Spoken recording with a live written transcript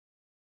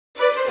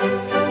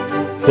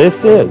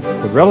This is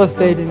the Real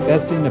Estate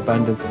Investing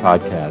Abundance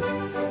Podcast.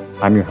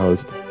 I'm your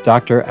host,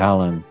 Dr.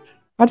 Allen.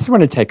 I just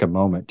want to take a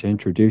moment to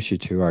introduce you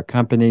to our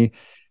company,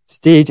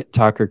 Steed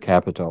Talker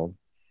Capital.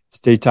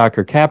 Steed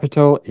Talker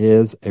Capital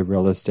is a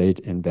real estate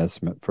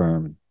investment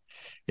firm.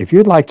 If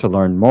you'd like to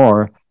learn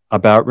more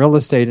about real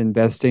estate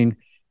investing,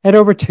 head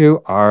over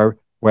to our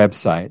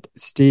website,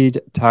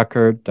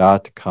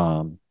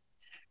 steedtalker.com.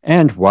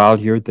 And while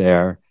you're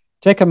there,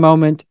 take a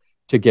moment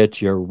to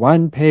get your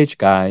one-page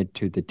guide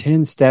to the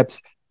 10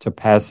 steps to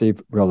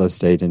passive real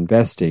estate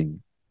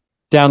investing.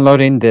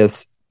 Downloading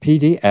this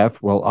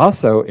PDF will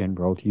also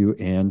enroll you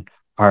in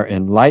our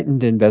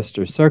Enlightened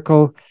Investor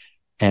Circle,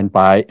 and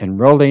by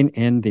enrolling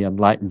in the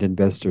Enlightened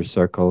Investor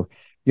Circle,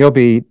 you'll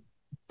be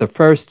the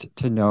first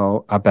to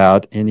know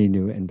about any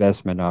new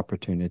investment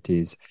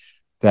opportunities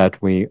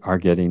that we are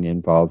getting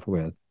involved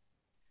with.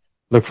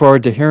 Look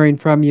forward to hearing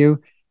from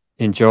you.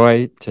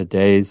 Enjoy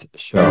today's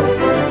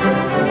show.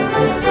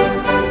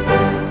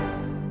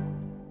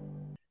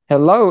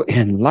 Hello,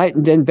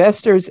 enlightened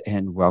investors,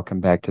 and welcome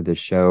back to the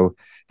show.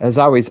 As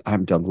always,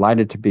 I'm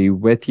delighted to be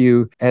with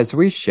you as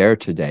we share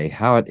today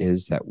how it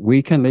is that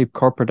we can leave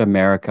corporate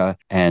America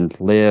and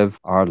live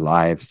our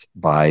lives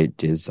by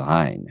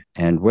design.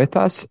 And with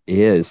us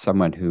is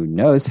someone who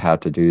knows how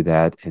to do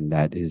that, and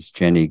that is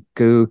Jenny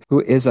Gu,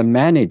 who is a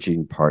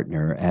managing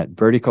partner at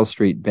Vertical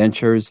Street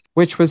Ventures,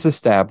 which was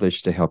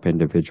established to help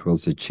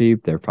individuals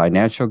achieve their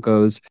financial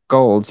goals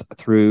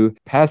through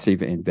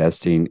passive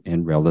investing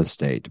in real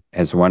estate.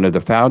 As one of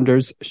the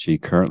founders, she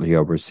currently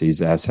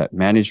oversees asset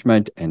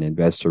management and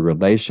investor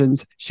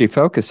relations. She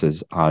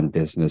focuses on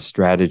business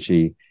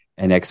strategy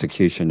and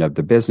execution of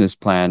the business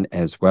plan,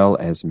 as well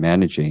as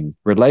managing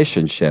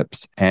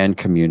relationships and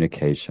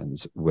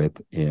communications with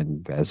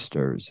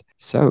investors.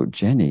 So,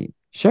 Jenny,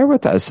 share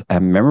with us a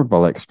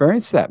memorable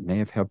experience that may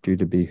have helped you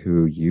to be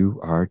who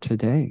you are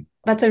today.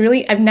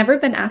 I've never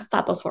been asked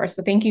that before.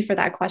 So thank you for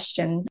that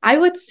question. I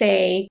would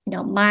say,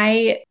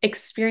 my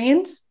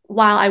experience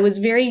while I was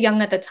very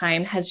young at the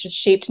time has just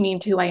shaped me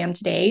into who I am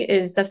today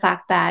is the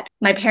fact that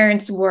my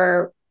parents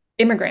were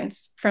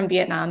immigrants from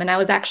Vietnam. And I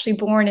was actually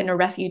born in a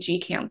refugee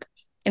camp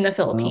in the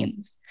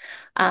Philippines.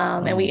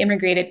 And we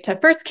immigrated to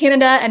first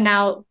Canada and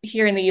now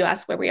here in the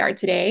US where we are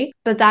today.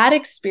 But that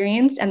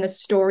experience and the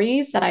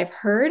stories that I've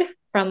heard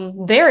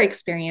from their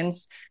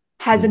experience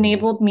has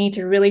enabled me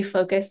to really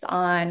focus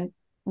on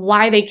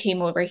why they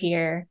came over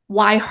here,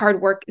 why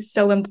hard work is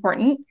so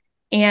important.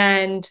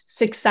 And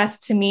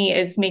success to me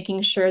is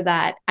making sure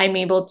that I'm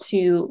able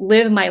to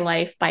live my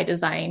life by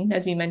design,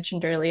 as you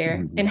mentioned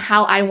earlier, and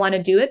how I want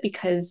to do it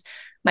because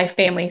my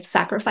family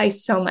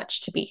sacrificed so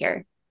much to be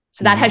here.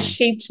 So that has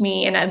shaped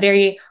me in a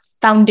very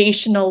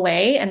foundational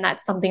way. And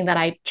that's something that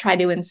I try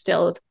to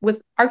instill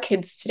with our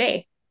kids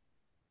today.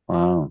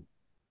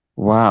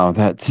 Wow,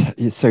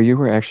 so you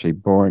were actually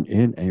born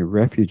in a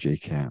refugee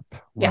camp. Wow,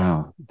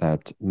 yes.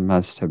 That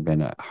must have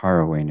been a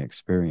harrowing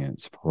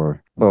experience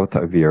for both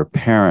of your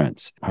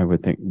parents. I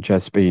would think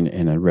just being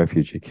in a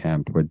refugee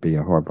camp would be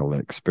a horrible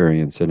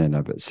experience in and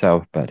of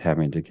itself, but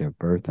having to give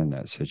birth in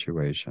that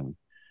situation.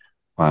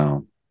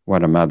 Wow,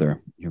 what a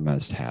mother you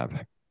must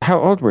have. How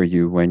old were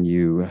you when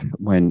you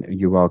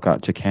all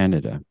got to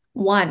Canada?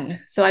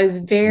 1. So I was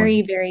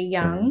very, very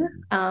young.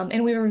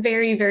 And we were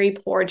very, very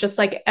poor, just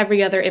like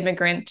every other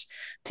immigrant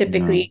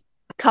typically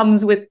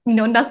comes with,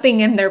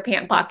 nothing in their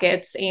pant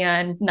pockets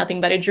and nothing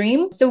but a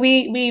dream. So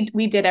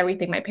we did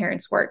everything. My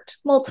parents worked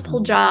multiple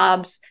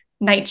jobs,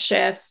 night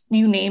shifts,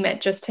 you name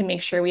it, just to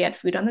make sure we had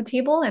food on the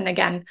table. And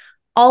again,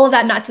 all of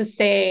that, not to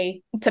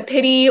say to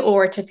pity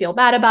or to feel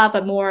bad about,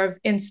 but more of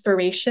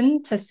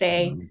inspiration to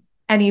say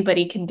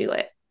anybody can do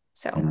it.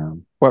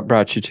 So what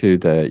brought you to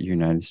the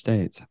United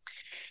States?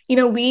 We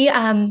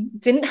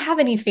didn't have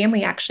any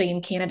family actually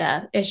in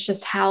Canada. It's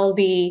just how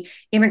the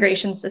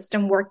immigration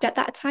system worked at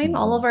that time.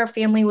 All of our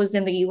family was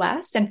in the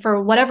US. And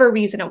for whatever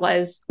reason it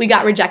was, we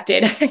got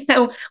rejected.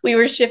 We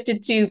were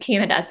shifted to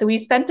Canada. So we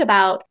spent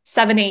about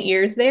 7-8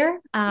 years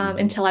there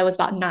until I was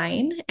about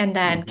 9 and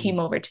then came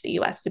over to the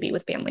US to be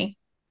with family.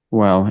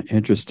 Well,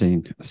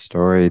 interesting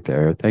story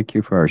there. Thank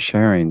you for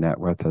sharing that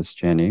with us,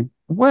 Jenny.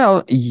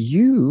 Well,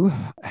 you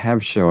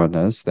have shown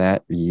us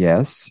that,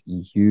 yes,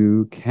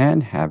 you can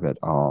have it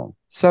all.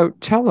 So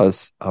tell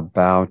us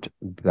about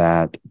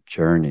that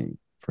journey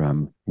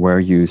from where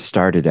you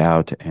started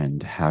out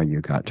and how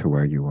you got to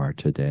where you are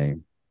today.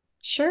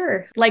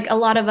 Sure. Like a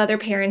lot of other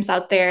parents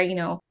out there,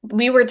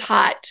 we were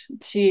taught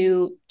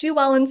to do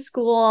well in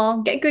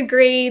school, get good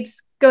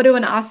grades, go to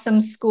an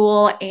awesome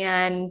school,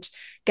 and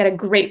get a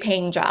great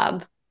paying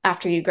job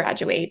after you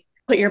graduate.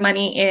 Put your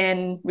money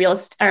in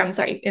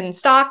in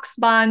stocks,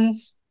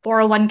 bonds,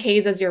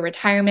 401ks as your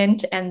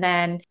retirement, and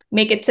then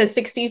make it to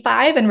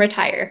 65 and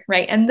retire,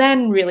 right? And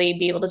then really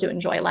be able to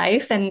enjoy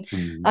life. And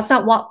that's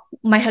not what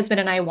my husband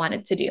and I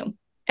wanted to do.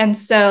 And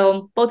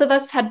so both of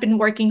us had been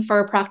working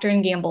for Procter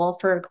 & Gamble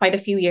for quite a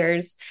few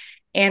years,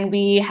 and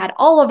we had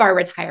all of our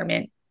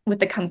retirement with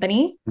the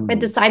company, but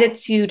decided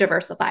to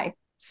diversify.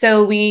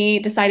 So we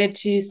decided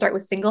to start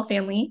with single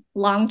family,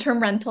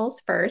 long-term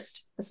rentals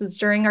first, This is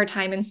during our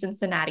time in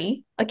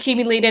Cincinnati,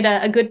 accumulated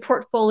a good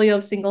portfolio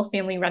of single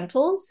family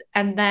rentals,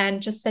 and then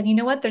just said, you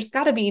know what, there's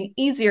got to be an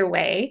easier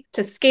way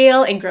to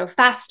scale and grow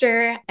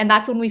faster. And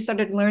that's when we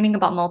started learning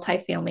about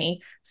multifamily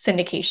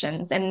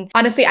syndications. And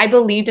honestly, I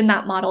believed in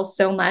that model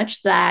so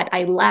much that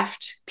I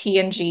left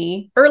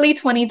P&G early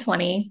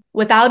 2020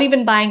 without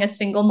even buying a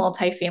single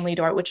multifamily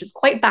door, which is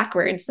quite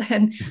backwards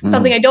and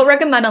something I don't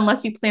recommend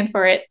unless you plan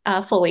for it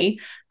fully.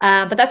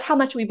 But that's how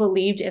much we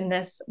believed in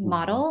this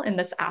model, in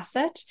this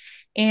asset,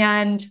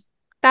 and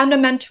found a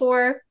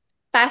mentor.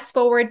 Fast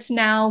forward to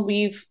now,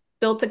 we've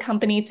built a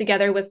company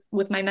together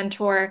with my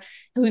mentor,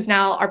 who's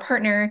now our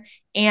partner,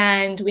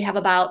 and we have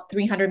about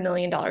 $300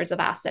 million of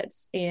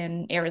assets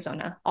in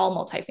Arizona, all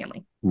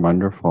multifamily.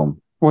 Wonderful.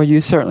 Well, you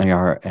certainly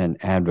are an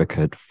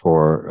advocate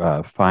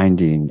for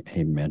finding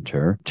a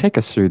mentor. Take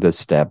us through the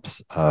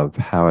steps of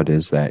how it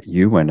is that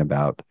you went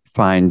about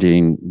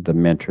finding the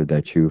mentor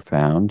that you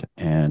found,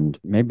 and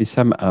maybe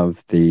some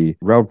of the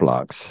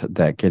roadblocks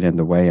that get in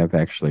the way of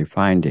actually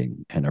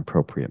finding an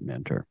appropriate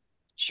mentor.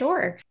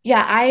 Sure.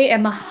 Yeah, I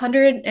am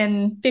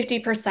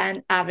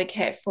 150%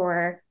 advocate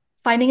for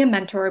finding a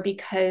mentor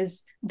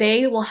because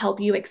they will help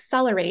you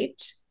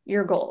accelerate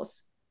your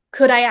goals.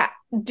 Could I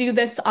do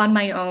this on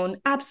my own?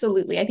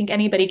 Absolutely. I think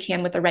anybody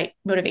can with the right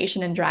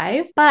motivation and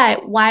drive.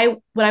 But why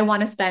would I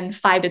want to spend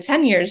 5 to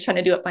 10 years trying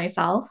to do it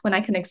myself when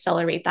I can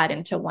accelerate that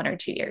into 1 or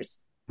 2 years?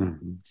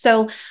 Mm-hmm.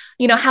 So,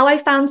 how I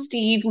found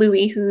Steve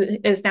Louie, who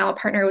is now a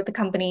partner with the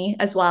company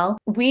as well.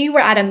 We were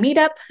at a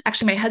meetup.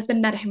 Actually, my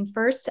husband met him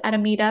first at a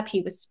meetup.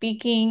 He was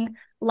speaking,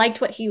 liked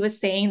what he was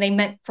saying. They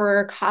met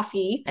for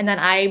coffee. And then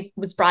I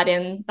was brought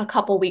in a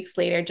couple weeks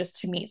later just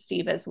to meet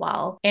Steve as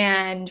well.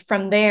 And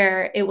from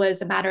there, it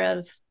was a matter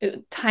of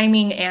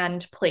timing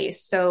and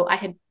place. So I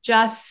had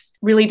just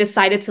really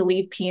decided to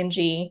leave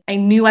P&G. I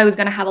knew I was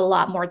going to have a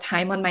lot more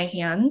time on my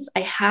hands.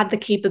 I had the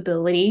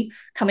capability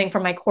coming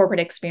from my corporate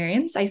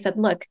experience. I said,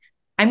 look,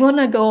 I'm going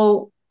to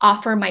go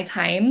offer my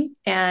time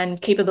and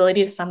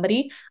capability to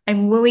somebody.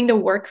 I'm willing to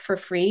work for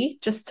free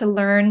just to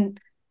learn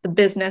the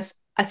business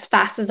as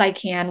fast as I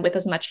can with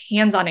as much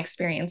hands-on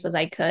experience as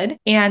I could.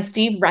 And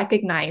Steve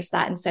recognized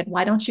that and said,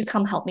 why don't you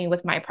come help me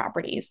with my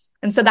properties?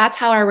 And so that's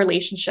how our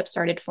relationship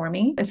started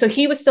forming. And so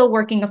he was still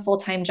working a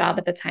full-time job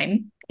at the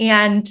time.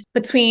 And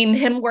between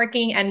him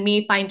working and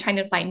me trying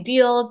to find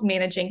deals,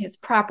 managing his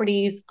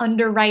properties,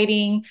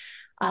 underwriting,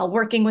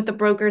 working with the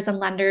brokers and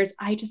lenders,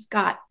 I just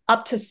got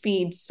up to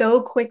speed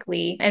so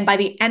quickly. And by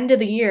the end of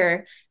the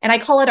year, and I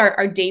call it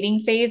our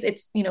dating phase,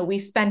 it's, we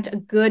spent a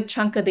good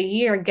chunk of the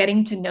year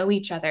getting to know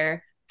each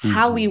other,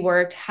 how we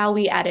worked, how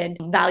we added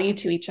value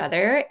to each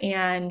other,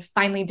 and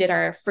finally did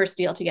our first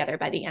deal together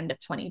by the end of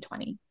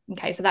 2020.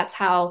 Okay, so that's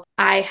how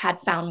I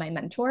had found my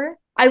mentor.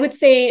 I would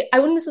say, I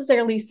wouldn't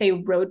necessarily say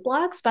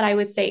roadblocks, but I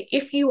would say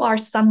if you are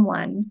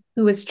someone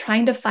who is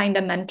trying to find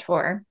a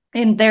mentor,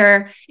 and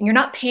you're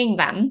not paying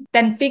them,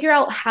 then figure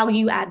out how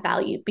you add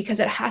value, because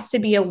it has to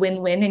be a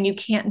win-win and you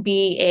can't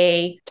be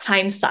a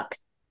time suck,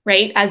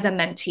 right? As a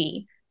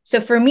mentee.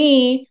 So for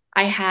me,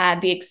 I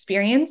had the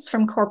experience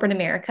from corporate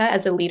America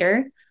as a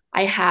leader.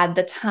 I had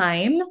the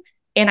time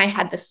and I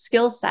had the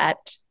skill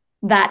set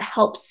that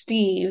helped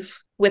Steve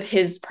with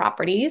his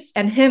properties,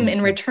 and him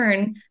in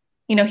return,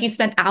 he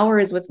spent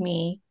hours with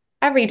me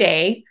every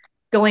day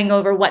going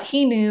over what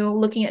he knew,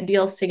 looking at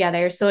deals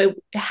together. So it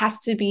has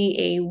to be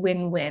a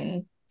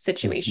win-win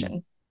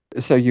situation.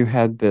 So your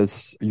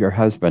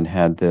husband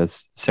had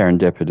this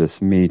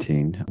serendipitous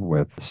meeting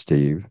with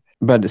Steve,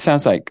 but it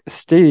sounds like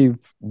Steve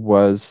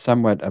was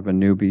somewhat of a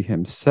newbie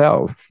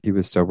himself. He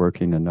was still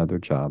working another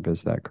job.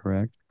 Is that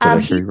correct? Did I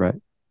hear you right?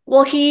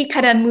 Well, he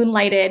kind of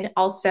moonlighted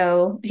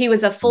also. He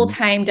was a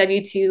full-time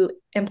W-2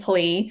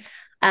 employee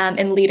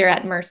and leader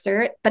at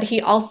Mercer, but he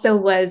also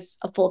was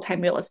a full-time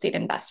real estate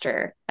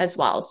investor as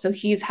well. So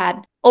he's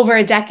had over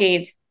a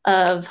decade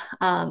of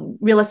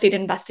real estate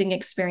investing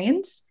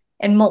experience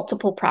and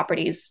multiple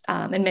properties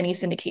and many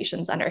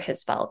syndications under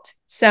his belt.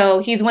 So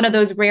he's one of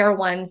those rare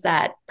ones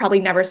that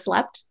probably never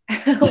slept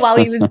while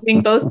he was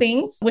doing both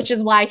things, which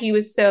is why he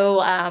was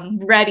so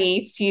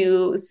ready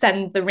to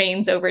send the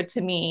reins over to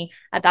me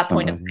at that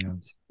point of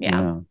time.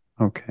 Yeah.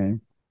 Okay.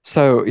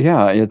 So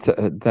it's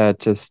that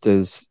just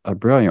is a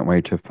brilliant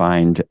way to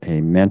find a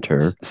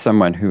mentor,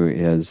 someone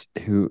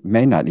who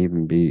may not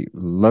even be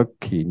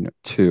looking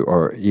to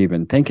or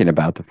even thinking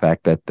about the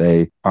fact that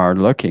they are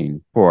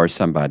looking for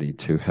somebody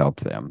to help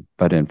them,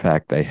 but in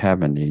fact they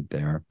have a need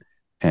there.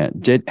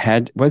 And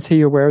was he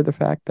aware of the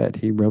fact that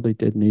he really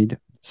did need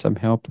some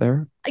help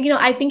there?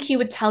 I think he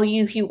would tell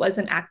you he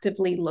wasn't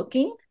actively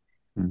looking,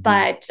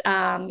 but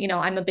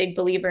I'm a big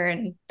believer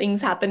in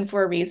things happen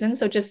for a reason.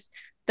 So just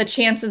the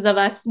chances of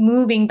us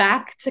moving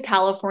back to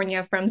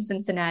California from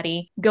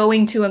Cincinnati,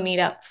 going to a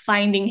meetup,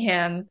 finding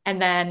him, and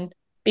then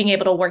being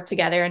able to work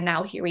together. And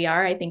now here we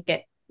are. I think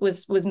it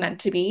was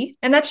meant to be.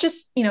 And that's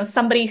just,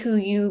 somebody who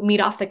you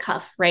meet off the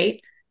cuff, right?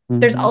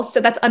 There's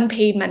also, that's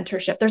unpaid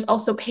mentorship. There's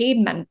also paid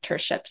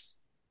mentorships.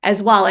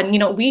 as well. And,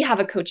 we have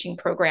a coaching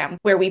program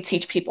where we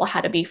teach people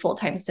how to be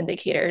full-time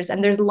syndicators.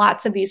 And there's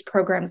lots of these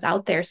programs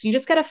out there. So you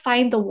just got to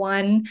find the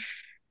one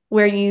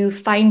where you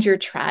find your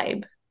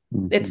tribe.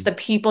 It's the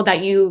people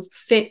that you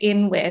fit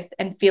in with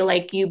and feel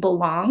like you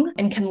belong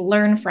and can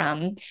learn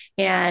from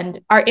and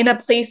are in a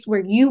place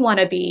where you want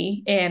to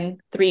be in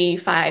 3,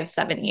 5,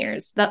 7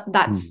 years.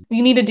 That's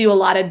you need to do a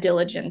lot of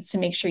diligence to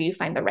make sure you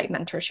find the right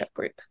mentorship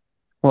group.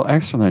 Well,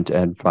 excellent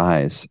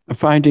advice.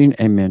 Finding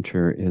a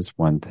mentor is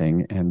one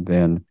thing, and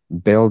then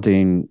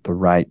building the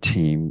right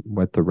team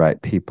with the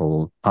right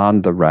people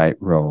on the right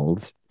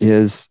roles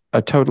is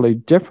a totally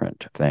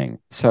different thing.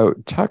 So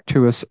talk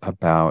to us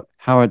about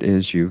how it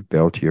is you've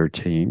built your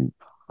team,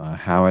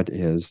 how it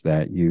is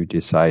that you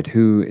decide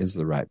who is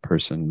the right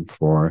person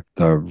for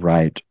the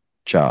right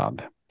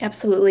job.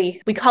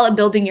 Absolutely. We call it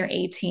building your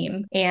A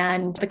team.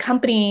 And the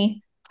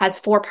company has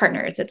 4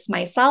 partners. It's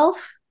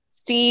myself,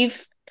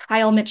 Steve,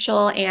 Kyle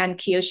Mitchell, and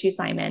Kiyoshi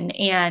Simon.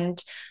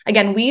 And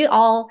again, we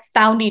all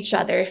found each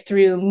other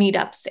through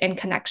meetups and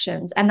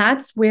connections. And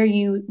that's where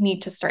you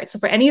need to start. So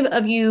for any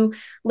of you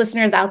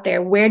listeners out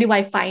there, where do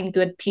I find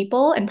good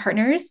people and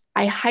partners?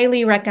 I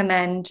highly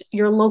recommend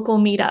your local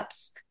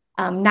meetups.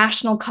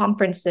 National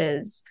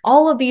conferences,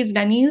 all of these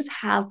venues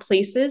have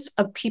places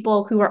of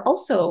people who are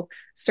also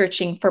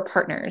searching for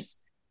partners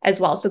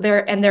as well. So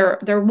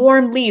they're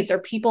warm leads or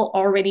people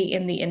already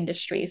in the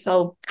industry.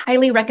 So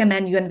highly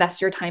recommend you invest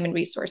your time and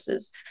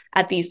resources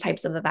at these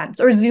types of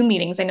events or Zoom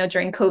meetings. I know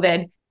during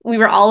COVID, we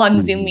were all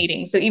on Zoom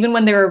meetings. So even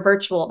when they were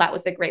virtual, that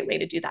was a great way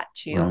to do that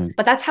too. Right.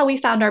 But that's how we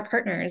found our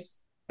partners.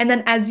 And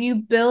then as you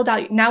build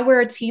out, now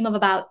we're a team of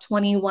about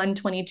 21,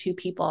 22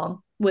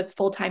 people with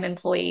full-time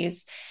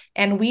employees.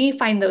 And we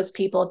find those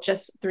people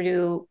just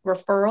through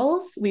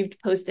referrals. We've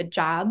posted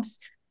jobs,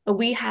 but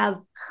we have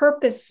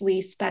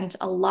purposely spent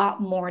a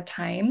lot more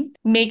time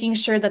making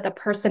sure that the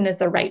person is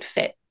the right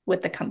fit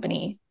with the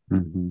company.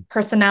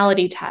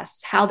 Personality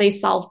tests, how they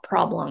solve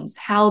problems,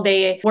 how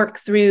they work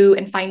through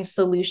and find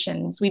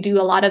solutions. We do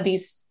a lot of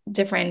these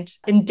different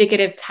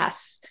indicative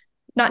tests,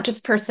 not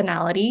just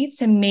personality,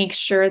 to make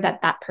sure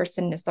that that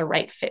person is the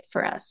right fit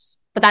for us.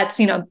 But that's,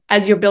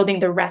 as you're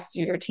building the rest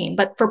of your team.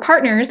 But for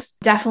partners,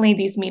 definitely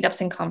these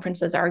meetups and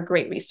conferences are a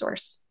great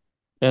resource.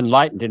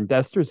 Enlightened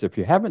investors, if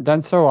you haven't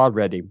done so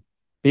already,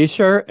 be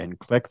sure and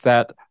click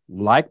that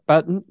like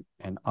button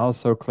and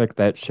also click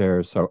that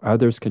share so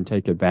others can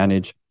take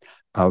advantage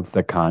of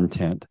the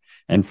content.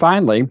 And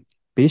finally,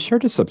 be sure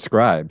to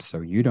subscribe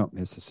so you don't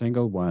miss a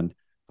single one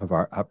of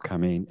our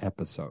upcoming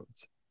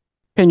episodes.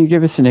 Can you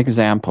give us an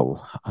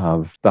example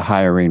of the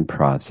hiring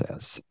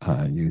process?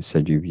 You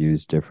said you've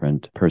used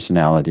different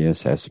personality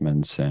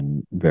assessments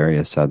and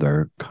various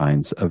other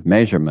kinds of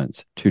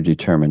measurements to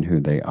determine who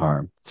they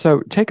are.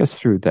 So take us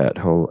through that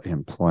whole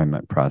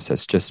employment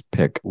process. Just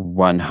pick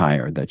one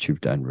hire that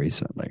you've done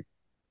recently.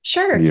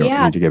 Sure. You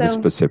don't need to give us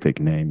specific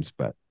names,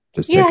 but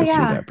just take us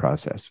through that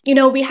process.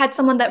 We had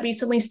someone that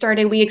recently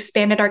started. We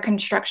expanded our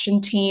construction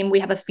team.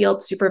 We have a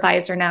field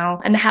supervisor now.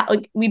 And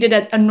we did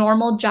a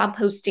normal job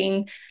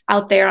posting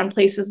out there on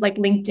places like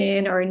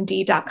LinkedIn or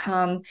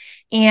Indeed.com.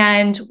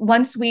 And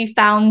once we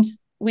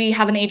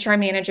have an HR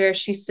manager,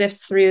 she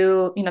sifts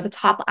through, the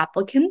top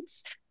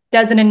applicants,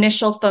 does an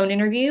initial phone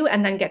interview,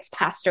 and then gets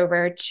passed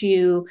over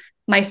to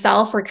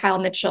myself or Kyle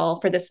Mitchell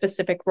for this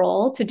specific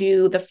role to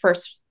do the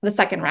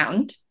second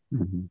round.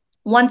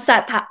 Once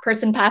that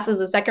person passes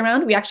the second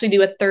round, we actually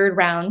do a third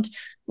round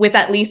with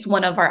at least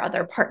one of our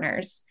other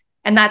partners.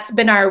 And that's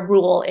been our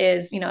rule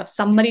is, if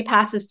somebody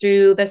passes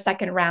through the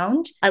second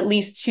round, at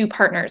least 2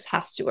 partners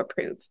has to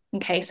approve.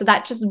 Okay. So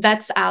that just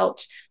vets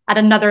out at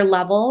another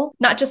level,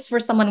 not just for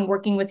someone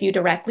working with you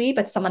directly,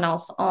 but someone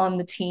else on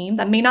the team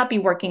that may not be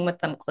working with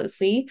them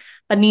closely,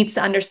 but needs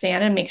to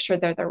understand and make sure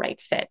they're the right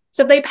fit.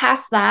 So if they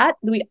pass that,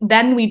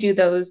 we do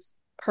those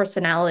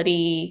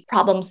personality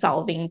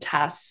problem-solving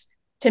tests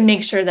to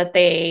make sure that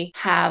they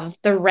have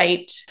the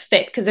right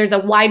fit, because there's a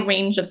wide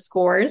range of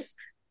scores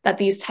that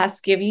these tests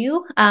give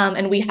you.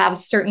 And we have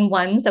certain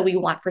ones that we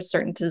want for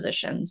certain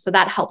positions. So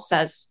that helps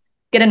us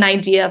get an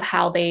idea of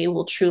how they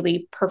will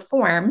truly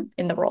perform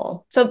in the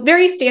role. So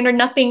very standard,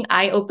 nothing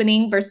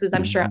eye-opening versus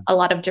I'm sure a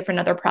lot of different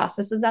other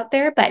processes out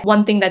there. But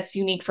one thing that's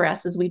unique for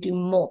us is we do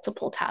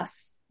multiple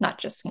tests, not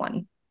just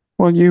one.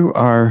 Well, you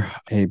are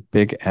a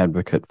big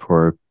advocate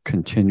for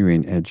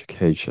continuing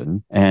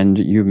education, and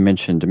you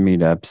mentioned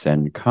meetups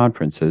and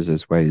conferences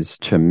as ways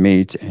to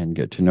meet and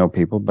get to know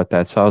people, but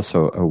that's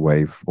also a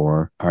way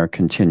for our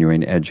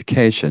continuing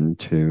education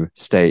to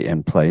stay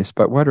in place.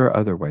 But what are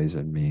other ways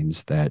and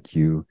means that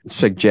you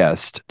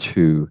suggest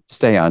to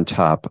stay on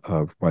top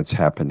of what's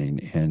happening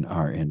in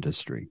our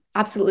industry?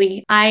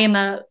 Absolutely. I am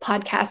a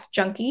podcast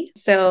junkie.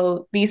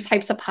 So these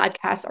types of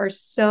podcasts are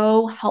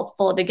so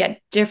helpful to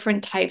get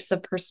different types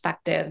of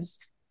perspectives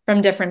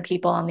from different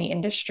people in the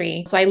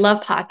industry. So I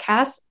love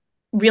podcasts,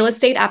 real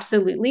estate,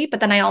 absolutely.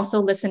 But then I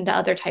also listen to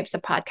other types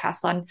of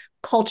podcasts on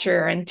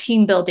culture and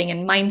team building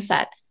and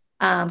mindset.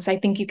 So I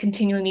think you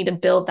continually need to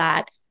build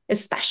that,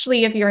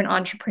 especially if you're an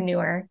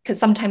entrepreneur, because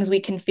sometimes we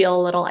can feel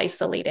a little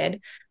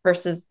isolated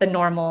versus the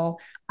normal,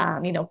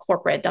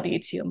 corporate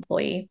W-2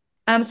 employee.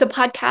 So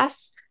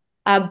podcasts,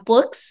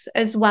 books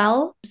as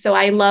well. So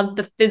I love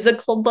the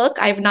physical book.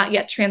 I have not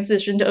yet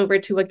transitioned over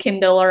to a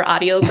Kindle or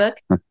audiobook.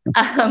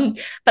 But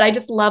I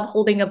just love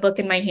holding a book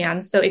in my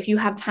hand. So if you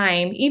have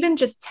time, even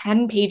just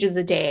 10 pages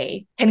a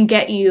day can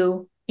get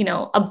you,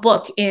 a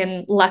book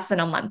in less than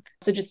a month.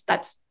 So just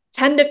that's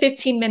 10 to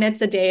 15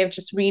 minutes a day of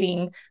just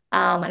reading.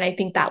 And I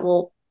think that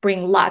will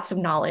bring lots of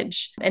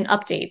knowledge and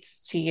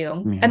updates to you.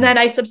 Mm-hmm. And then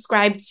I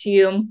subscribe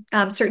to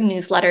certain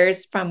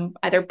newsletters from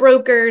either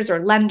brokers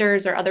or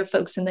lenders or other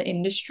folks in the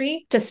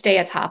industry to stay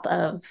atop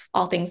of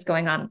all things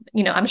going on.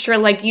 I'm sure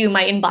like you,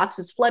 my inbox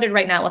is flooded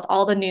right now with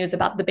all the news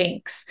about the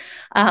banks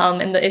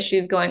and the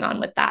issues going on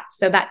with that.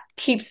 So that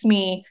keeps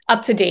me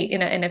up to date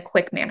in a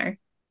quick manner.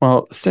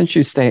 Well, since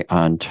you stay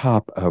on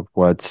top of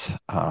what's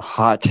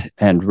hot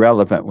and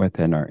relevant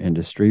within our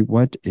industry,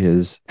 what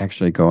is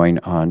actually going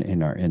on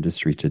in our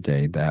industry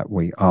today that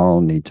we all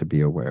need to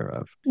be aware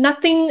of?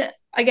 Nothing,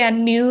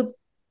 again, new,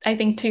 I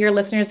think, to your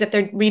listeners if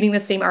they're reading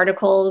the same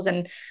articles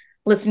and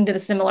listening to the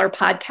similar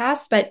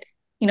podcasts. But,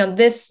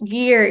 this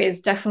year is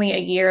definitely a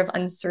year of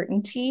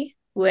uncertainty,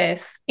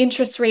 with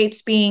interest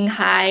rates being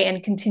high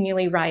and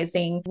continually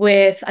rising,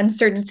 with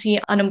uncertainty,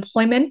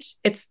 unemployment.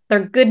 They're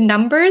good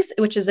numbers,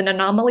 which is an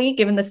anomaly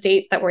given the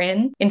state that we're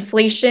in.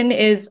 Inflation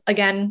is,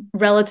 again,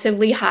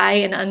 relatively high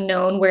and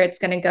unknown where it's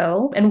going to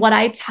go. And what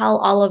I tell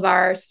all of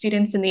our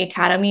students in the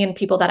academy and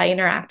people that I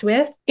interact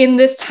with, in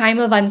this time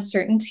of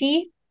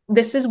uncertainty,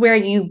 this is where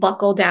you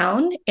buckle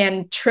down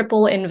and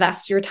triple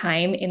invest your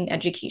time in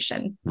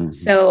education. Mm-hmm.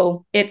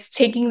 So it's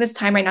taking this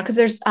time right now because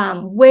there's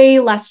way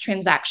less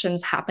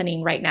transactions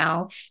happening right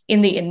now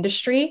in the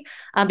industry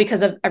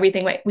because of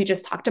everything we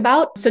just talked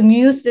about. So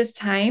use this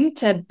time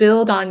to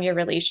build on your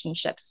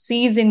relationships,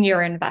 season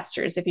your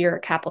investors if you're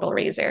a capital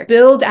raiser,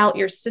 build out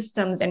your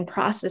systems and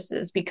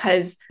processes,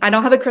 because I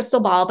don't have a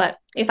crystal ball, but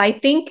if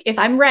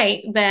I'm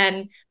right,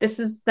 then this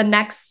is the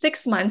next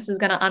 6 months is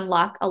going to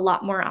unlock a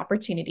lot more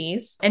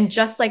opportunities. And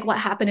just like what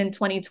happened in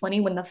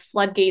 2020, when the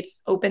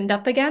floodgates opened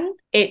up again,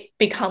 it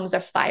becomes a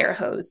fire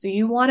hose. So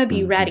you want to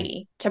be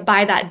ready to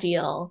buy that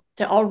deal,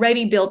 to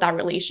already build that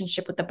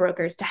relationship with the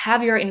brokers, to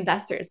have your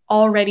investors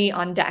already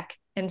on deck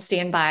and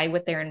stand by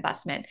with their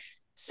investment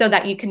so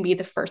that you can be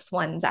the first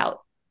ones out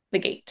the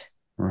gate.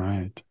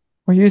 Right.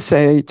 Well, you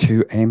say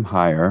to aim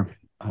higher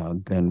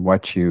than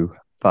what you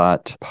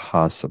thought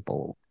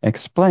possible.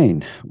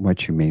 Explain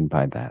what you mean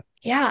by that.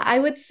 Yeah, I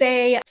would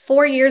say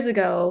 4 years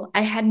ago,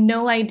 I had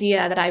no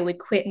idea that I would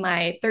quit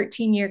my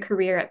 13-year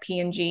career at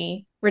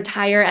P&G,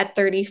 retire at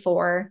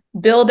 34,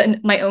 build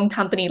my own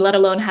company, let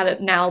alone have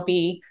it now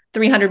be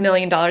 $300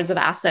 million of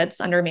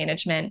assets under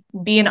management,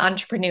 be an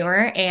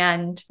entrepreneur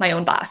and my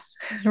own boss,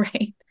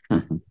 right?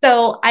 Mm-hmm.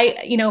 So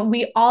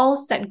we all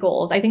set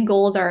goals. I think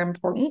goals are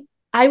important.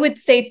 I would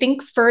say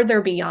think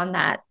further beyond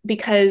that,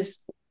 because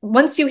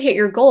once you hit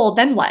your goal,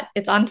 then what?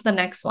 It's on to the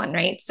next one,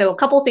 right? So a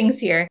couple things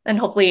here, and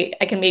hopefully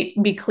I can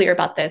be clear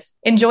about this.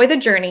 Enjoy the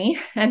journey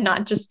and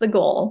not just the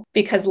goal,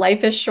 because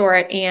life is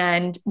short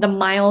and the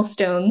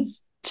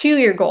milestones to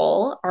your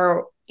goal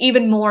are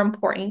even more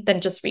important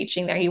than just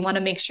reaching there. You want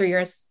to make sure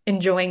you're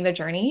enjoying the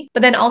journey, but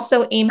then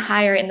also aim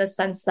higher in the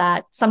sense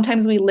that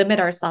sometimes we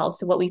limit ourselves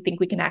to what we think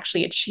we can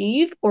actually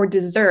achieve or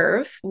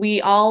deserve. We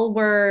all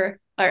were,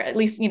 or at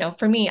least,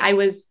 for me, I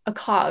was a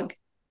cog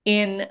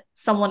in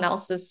someone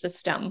else's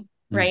system,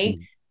 right?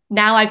 Mm-hmm.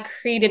 Now I've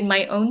created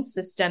my own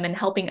system and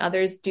helping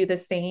others do the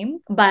same.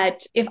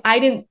 But if I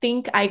didn't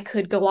think I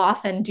could go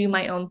off and do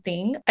my own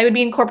thing, I would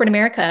be in corporate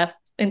America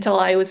until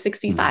I was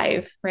 65,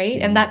 mm-hmm. right?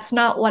 Mm-hmm. And that's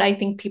not what I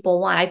think people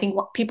want. I think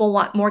people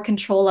want more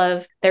control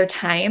of their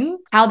time,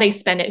 how they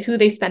spend it, who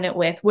they spend it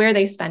with, where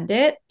they spend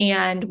it.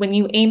 And when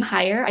you aim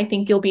higher, I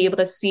think you'll be able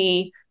to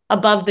see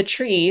above the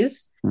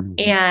trees, mm-hmm.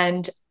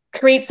 and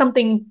create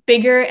something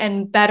bigger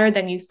and better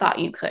than you thought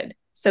you could.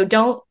 So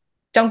don't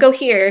go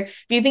here.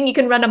 If you think you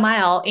can run a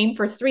mile, aim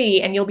for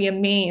 3 and you'll be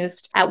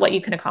amazed at what you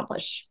can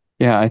accomplish.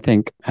 Yeah, I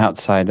think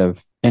outside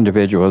of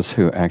individuals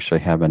who actually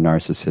have a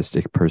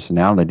narcissistic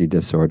personality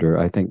disorder,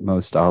 I think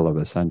most all of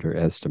us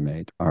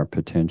underestimate our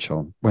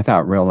potential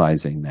without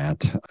realizing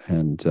that.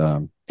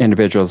 And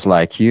individuals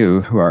like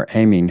you who are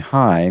aiming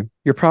high,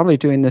 you're probably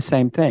doing the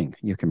same thing.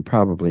 You can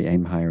probably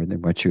aim higher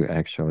than what you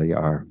actually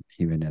are,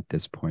 even at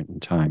this point in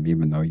time,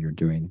 even though you're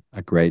doing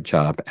a great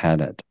job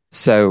at it.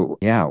 So,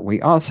 yeah,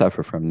 we all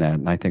suffer from that.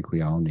 And I think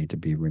we all need to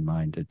be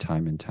reminded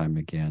time and time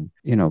again,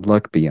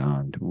 look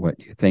beyond what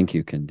you think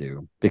you can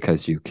do,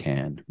 because you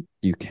can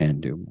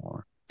do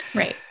more.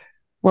 Right.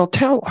 Well,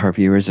 tell our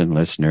viewers and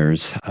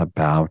listeners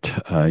about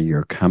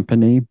your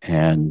company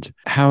and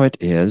how it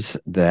is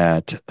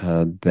that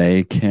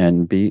they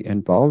can be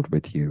involved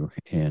with you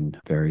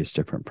in various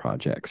different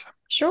projects.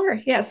 Sure.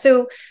 Yeah.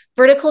 So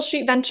Vertical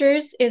Street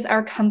Ventures is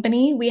our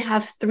company. We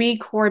have 3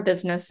 core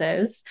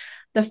businesses.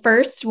 The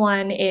first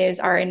one is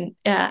our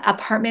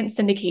apartment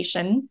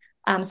syndication.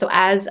 So,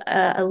 as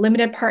a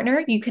limited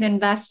partner, you can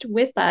invest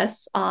with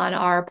us on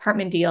our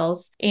apartment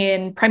deals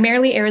in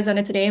primarily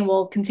Arizona today, and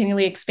we'll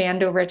continually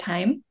expand over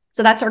time.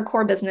 So that's our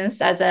core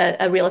business as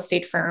a real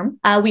estate firm.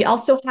 We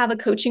also have a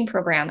coaching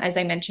program, as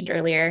I mentioned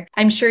earlier.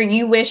 I'm sure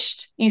you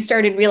wished you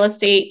started real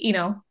estate,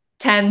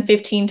 10,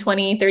 15,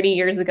 20, 30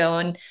 years ago.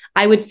 And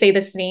I would say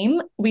the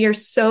same. We are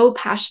so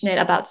passionate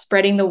about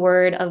spreading the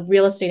word of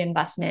real estate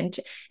investment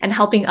and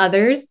helping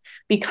others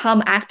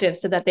become active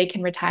so that they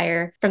can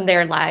retire from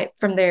their life,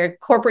 from their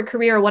corporate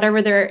career or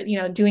whatever they're,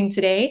 doing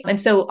today. And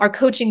so our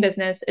coaching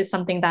business is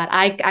something that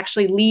I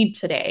actually lead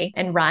today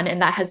and run.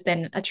 And that has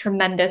been a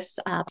tremendous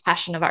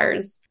passion of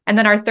ours. And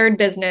then our third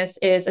business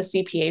is a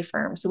CPA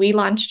firm. So we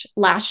launched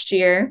last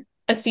year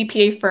a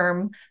CPA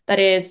firm that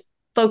is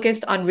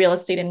focused on real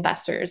estate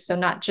investors. So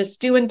not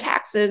just doing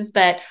taxes,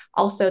 but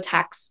also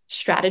tax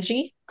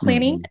strategy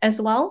planning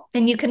as well.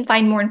 And you can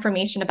find more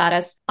information about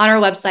us on our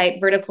website,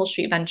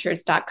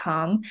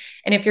 verticalstreetventures.com.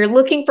 And if you're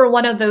looking for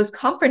one of those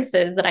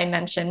conferences that I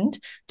mentioned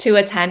to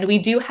attend, we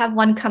do have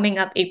one coming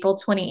up April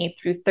 28th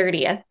through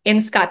 30th in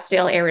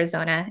Scottsdale,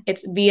 Arizona.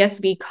 It's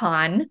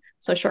VSVCon,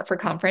 so short for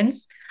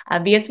conference,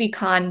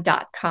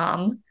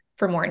 vsvcon.com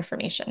for more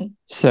information.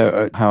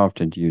 So how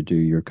often do you do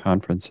your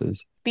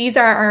conferences? These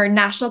are our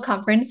national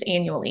conference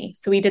annually.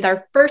 So we did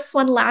our first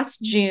one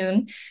last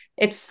June.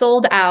 It's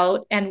sold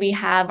out, and we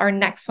have our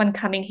next one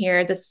coming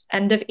here this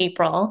end of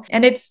April.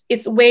 And it's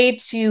a way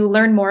to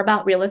learn more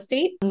about real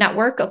estate,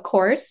 network, of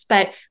course,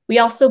 but we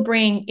also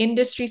bring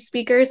industry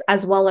speakers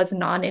as well as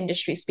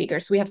non-industry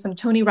speakers. So we have some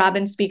Tony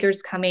Robbins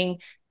speakers coming.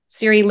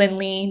 Siri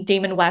Lindley,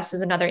 Damon West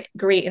is another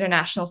great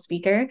international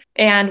speaker.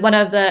 And one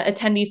of the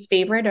attendees'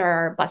 favorite are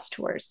our bus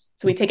tours.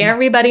 So we take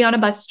everybody on a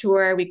bus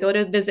tour. We go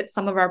to visit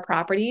some of our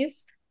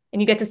properties, and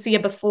you get to see a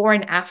before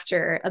and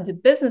after of the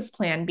business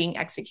plan being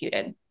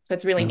executed. So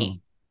it's really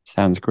neat.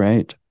 Sounds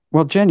great.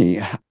 Well,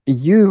 Jenny,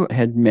 you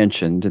had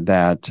mentioned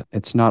that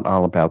it's not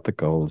all about the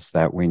goals,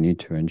 that we need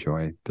to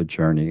enjoy the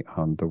journey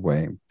on the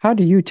way. How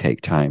do you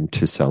take time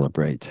to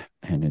celebrate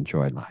and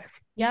enjoy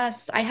life?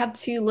 Yes, I have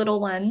two little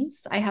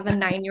ones. I have a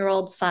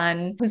 9-year-old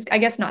son who's, I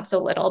guess, not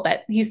so little,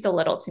 but he's still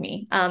little to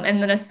me.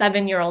 And then a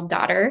 7-year-old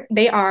daughter.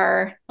 They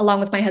are, along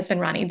with my husband,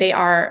 Ronnie, they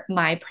are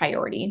my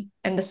priority.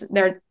 And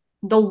they're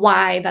the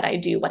why that I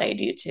do what I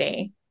do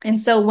today. And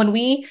so when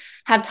we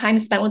have time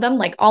spent with them,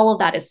 like all of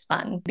that is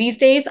fun. These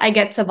days, I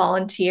get to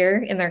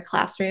volunteer in their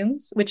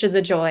classrooms, which is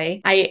a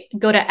joy. I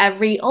go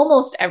to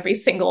almost every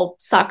single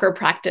soccer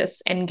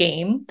practice and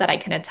game that I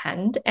can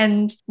attend.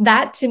 And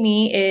that to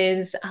me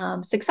is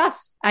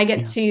success. I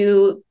get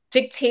to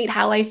dictate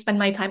how I spend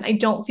my time. I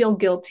don't feel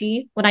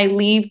guilty when I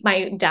leave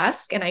my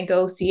desk and I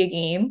go see a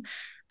game.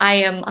 I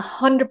am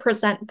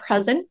 100%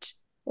 present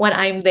when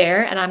I'm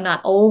there, and I'm not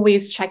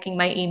always checking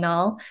my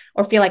email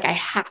or feel like I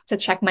have to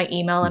check my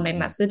email and my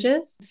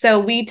messages. So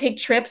we take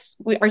trips.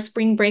 Our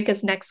spring break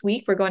is next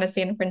week. We're going to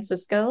San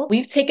Francisco.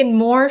 We've taken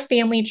more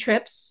family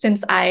trips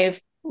since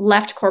I've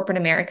left corporate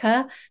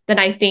America than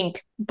I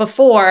think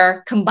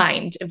before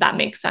combined, if that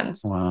makes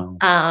sense. Wow.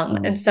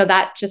 And so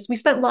that we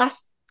spent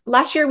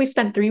last year, we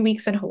spent 3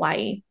 weeks in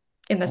Hawaii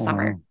in the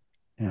summer. Wow.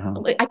 Yeah.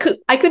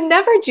 I could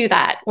never do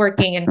that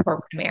working in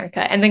corporate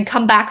America and then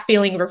come back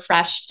feeling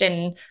refreshed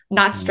and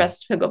not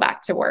stressed to go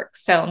back to work.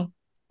 So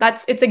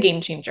it's a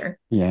game changer.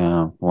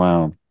 Yeah.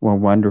 Wow. Well,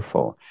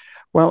 wonderful.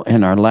 Well,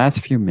 in our last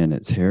few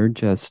minutes here,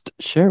 just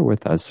share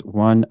with us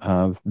one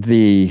of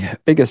the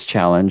biggest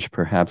challenge,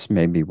 perhaps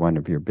maybe one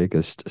of your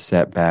biggest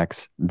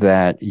setbacks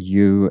that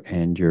you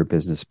and your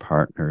business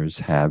partners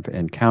have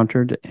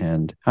encountered,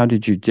 and how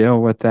did you deal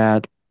with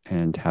that,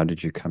 and how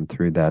did you come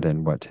through that,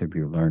 and what have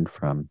you learned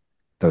from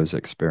those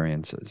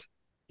experiences?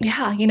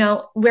 Yeah,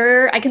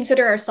 I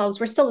consider ourselves,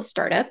 we're still a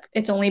startup.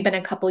 It's only been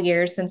a couple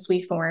years since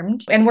we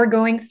formed, and we're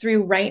going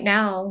through right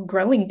now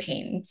growing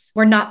pains.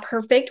 We're not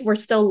perfect. We're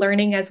still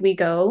learning as we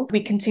go.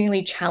 We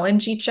continually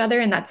challenge each other,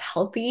 and that's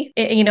healthy,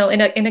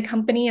 in a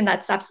company, and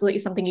that's absolutely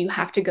something you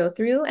have to go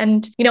through.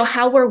 And,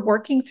 how we're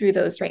working through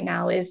those right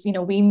now is,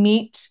 we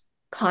meet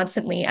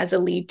constantly as a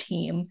lead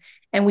team,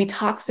 and we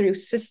talk through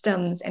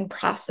systems and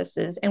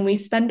processes, and we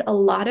spend a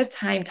lot of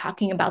time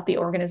talking about the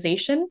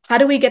organization. How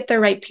do we get the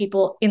right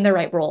people in the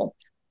right role?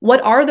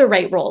 What are the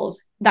right roles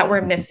that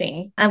we're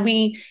missing? And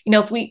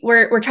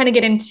we're trying to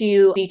get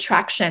into the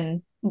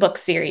Traction book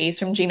series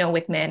from Gino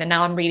Wickman, and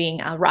now I'm reading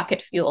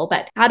Rocket Fuel.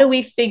 But how do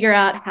we figure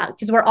out how?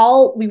 Because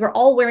we were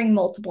all wearing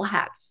multiple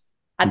hats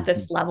at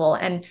this level,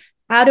 and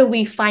how do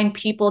we find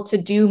people to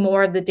do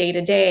more of the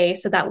day-to-day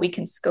so that we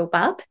can scope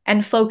up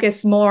and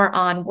focus more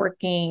on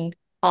working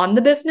on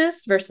the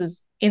business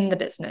versus in the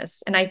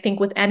business? And I think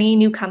with any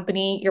new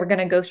company, you're going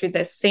to go through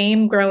the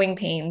same growing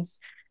pains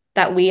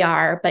that we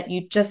are, but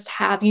you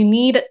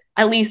need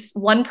at least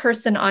one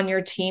person on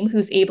your team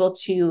who's able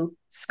to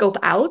scope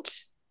out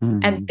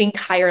and think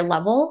higher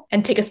level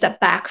and take a step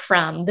back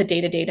from the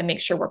day-to-day to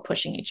make sure we're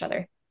pushing each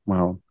other.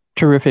 Wow.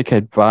 Terrific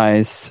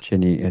advice,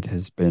 Jenny. It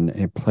has been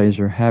a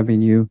pleasure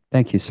having you.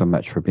 Thank you so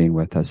much for being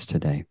with us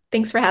today.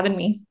 Thanks for having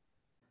me.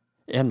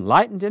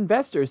 Enlightened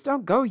investors,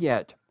 don't go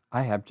yet.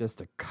 I have just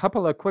a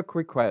couple of quick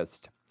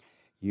requests.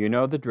 You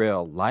know the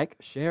drill. Like,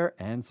 share,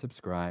 and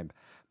subscribe.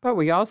 But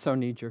we also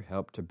need your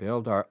help to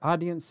build our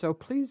audience, so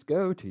please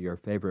go to your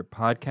favorite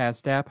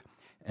podcast app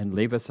and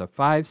leave us a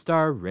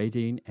 5-star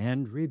rating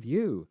and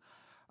review.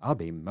 I'll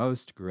be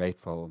most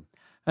grateful.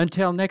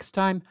 Until next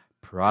time,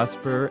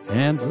 prosper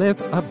and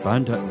live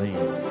abundantly.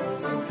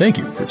 Thank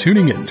you for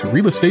tuning in to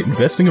Real Estate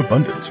Investing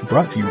Abundance,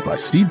 brought to you by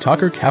Steve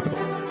Talker Capital,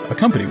 a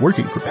company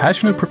working for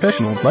passionate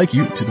professionals like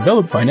you to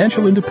develop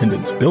financial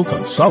independence built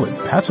on solid,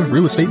 passive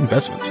real estate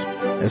investments.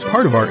 As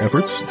part of our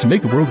efforts to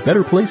make the world a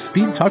better place,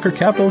 Steve Talker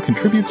Capital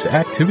contributes to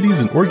activities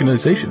and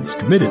organizations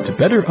committed to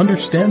better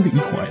understand the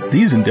equine.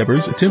 These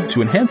endeavors attempt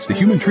to enhance the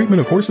human treatment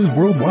of horses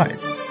worldwide.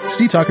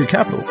 Steve Talker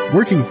Capital,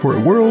 working for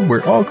a world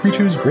where all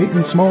creatures, great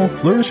and small,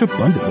 flourish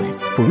abundantly.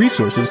 For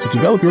resources to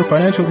develop your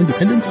financial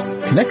independence,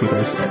 connect with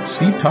us at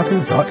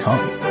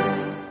stevetalker.com.